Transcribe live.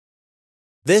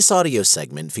This audio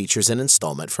segment features an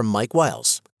installment from Mike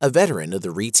Wiles, a veteran of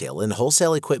the retail and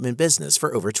wholesale equipment business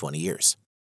for over 20 years.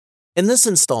 In this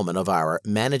installment of our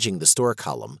Managing the Store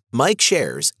column, Mike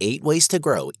shares 8 ways to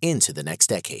grow into the next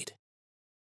decade.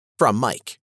 From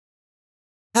Mike.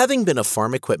 Having been a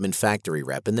farm equipment factory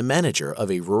rep and the manager of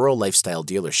a rural lifestyle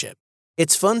dealership,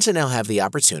 it's fun to now have the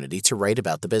opportunity to write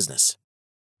about the business.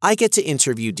 I get to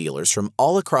interview dealers from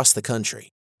all across the country,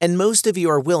 and most of you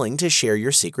are willing to share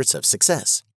your secrets of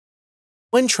success.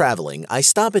 When traveling, I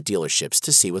stop at dealerships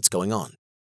to see what's going on.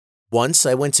 Once,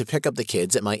 I went to pick up the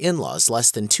kids at my in-laws less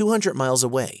than 200 miles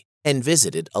away and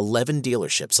visited 11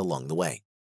 dealerships along the way.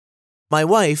 My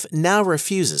wife now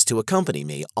refuses to accompany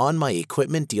me on my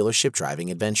equipment dealership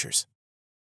driving adventures.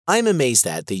 I'm amazed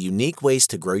at the unique ways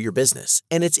to grow your business,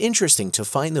 and it's interesting to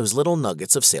find those little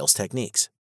nuggets of sales techniques.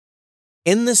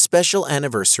 In this special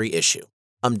anniversary issue,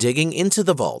 I'm digging into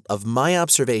the vault of my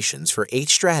observations for 8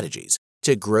 strategies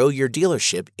to grow your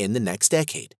dealership in the next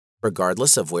decade,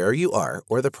 regardless of where you are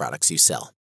or the products you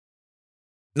sell.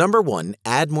 Number 1,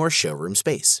 add more showroom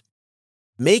space.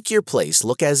 Make your place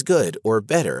look as good or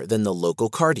better than the local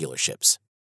car dealerships.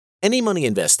 Any money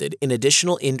invested in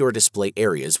additional indoor display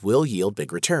areas will yield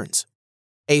big returns.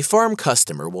 A farm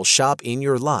customer will shop in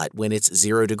your lot when it's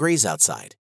 0 degrees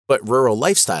outside, but rural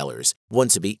lifestylers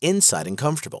want to be inside and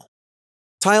comfortable.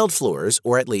 Tiled floors,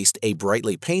 or at least a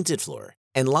brightly painted floor,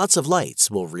 and lots of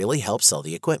lights will really help sell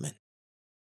the equipment.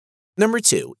 Number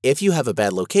 2, if you have a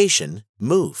bad location,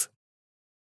 move.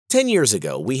 10 years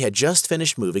ago, we had just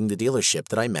finished moving the dealership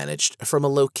that I managed from a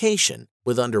location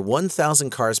with under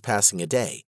 1,000 cars passing a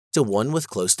day to one with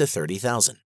close to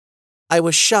 30,000. I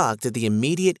was shocked at the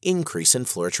immediate increase in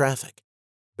floor traffic.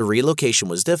 The relocation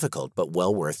was difficult, but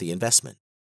well worth the investment.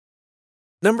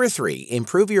 Number 3,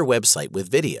 improve your website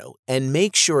with video and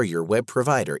make sure your web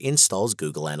provider installs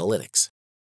Google Analytics.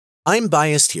 I'm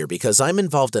biased here because I'm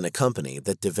involved in a company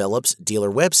that develops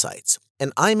dealer websites,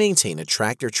 and I maintain a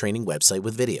tractor training website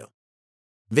with video.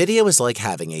 Video is like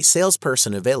having a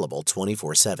salesperson available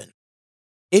 24/7.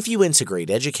 If you integrate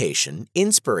education,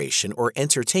 inspiration, or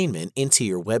entertainment into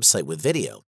your website with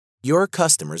video, your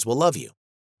customers will love you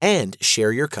and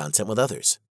share your content with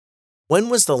others. When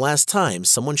was the last time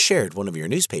someone shared one of your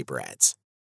newspaper ads?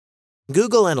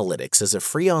 Google Analytics is a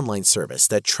free online service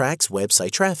that tracks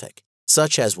website traffic,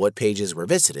 such as what pages were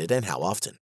visited and how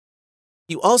often.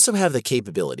 You also have the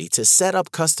capability to set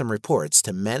up custom reports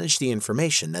to manage the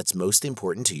information that's most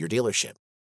important to your dealership.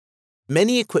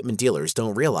 Many equipment dealers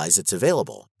don't realize it's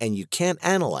available, and you can't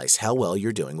analyze how well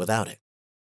you're doing without it.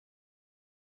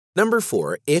 Number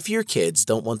 4, if your kids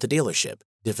don't want the dealership,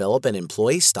 develop an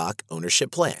employee stock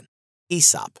ownership plan.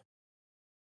 ESOP.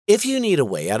 If you need a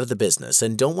way out of the business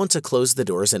and don't want to close the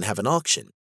doors and have an auction,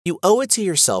 you owe it to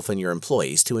yourself and your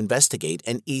employees to investigate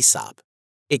an ESOP.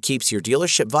 It keeps your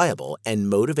dealership viable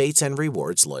and motivates and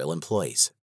rewards loyal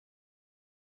employees.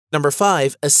 Number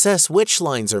 5, assess which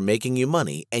lines are making you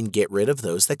money and get rid of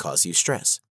those that cause you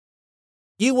stress.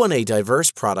 You want a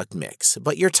diverse product mix,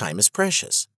 but your time is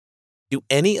precious. Do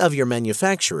any of your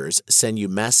manufacturers send you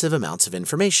massive amounts of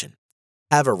information?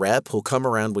 Have a rep who'll come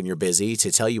around when you're busy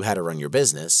to tell you how to run your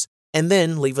business, and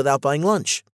then leave without buying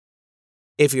lunch.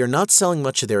 If you're not selling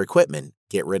much of their equipment,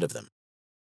 get rid of them.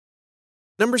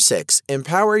 Number 6,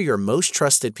 empower your most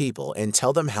trusted people and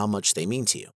tell them how much they mean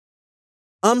to you.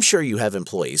 I'm sure you have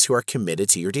employees who are committed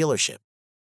to your dealership.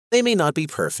 They may not be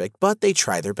perfect, but they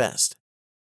try their best.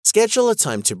 Schedule a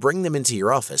time to bring them into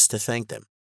your office to thank them.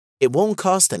 It won't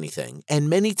cost anything, and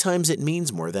many times it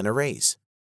means more than a raise.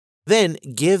 Then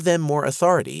give them more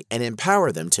authority and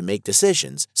empower them to make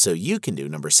decisions so you can do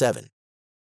number 7.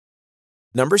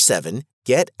 Number 7,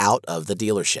 get out of the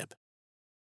dealership.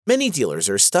 Many dealers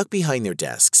are stuck behind their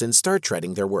desks and start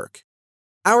dreading their work.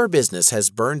 Our business has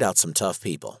burned out some tough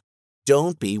people.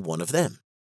 Don't be one of them.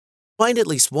 Find at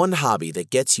least one hobby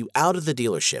that gets you out of the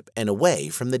dealership and away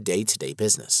from the day-to-day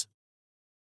business.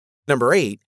 Number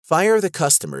 8, fire the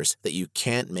customers that you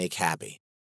can't make happy.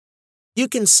 You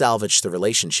can salvage the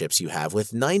relationships you have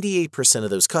with 98% of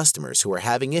those customers who are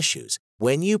having issues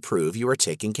when you prove you are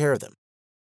taking care of them.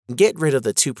 Get rid of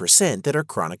the 2% that are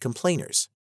chronic complainers.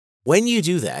 When you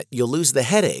do that, you'll lose the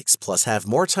headaches plus have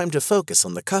more time to focus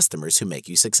on the customers who make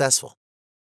you successful.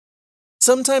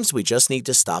 Sometimes we just need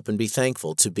to stop and be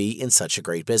thankful to be in such a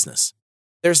great business.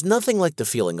 There's nothing like the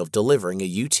feeling of delivering a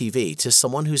UTV to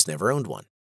someone who's never owned one.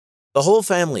 The whole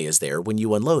family is there when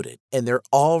you unload it, and they're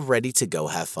all ready to go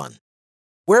have fun.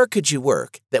 Where could you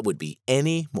work that would be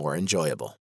any more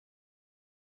enjoyable?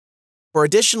 For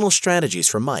additional strategies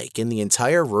from Mike and the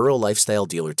entire Rural Lifestyle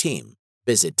Dealer team,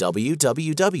 visit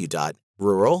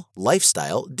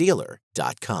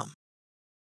www.rurallifestyledealer.com.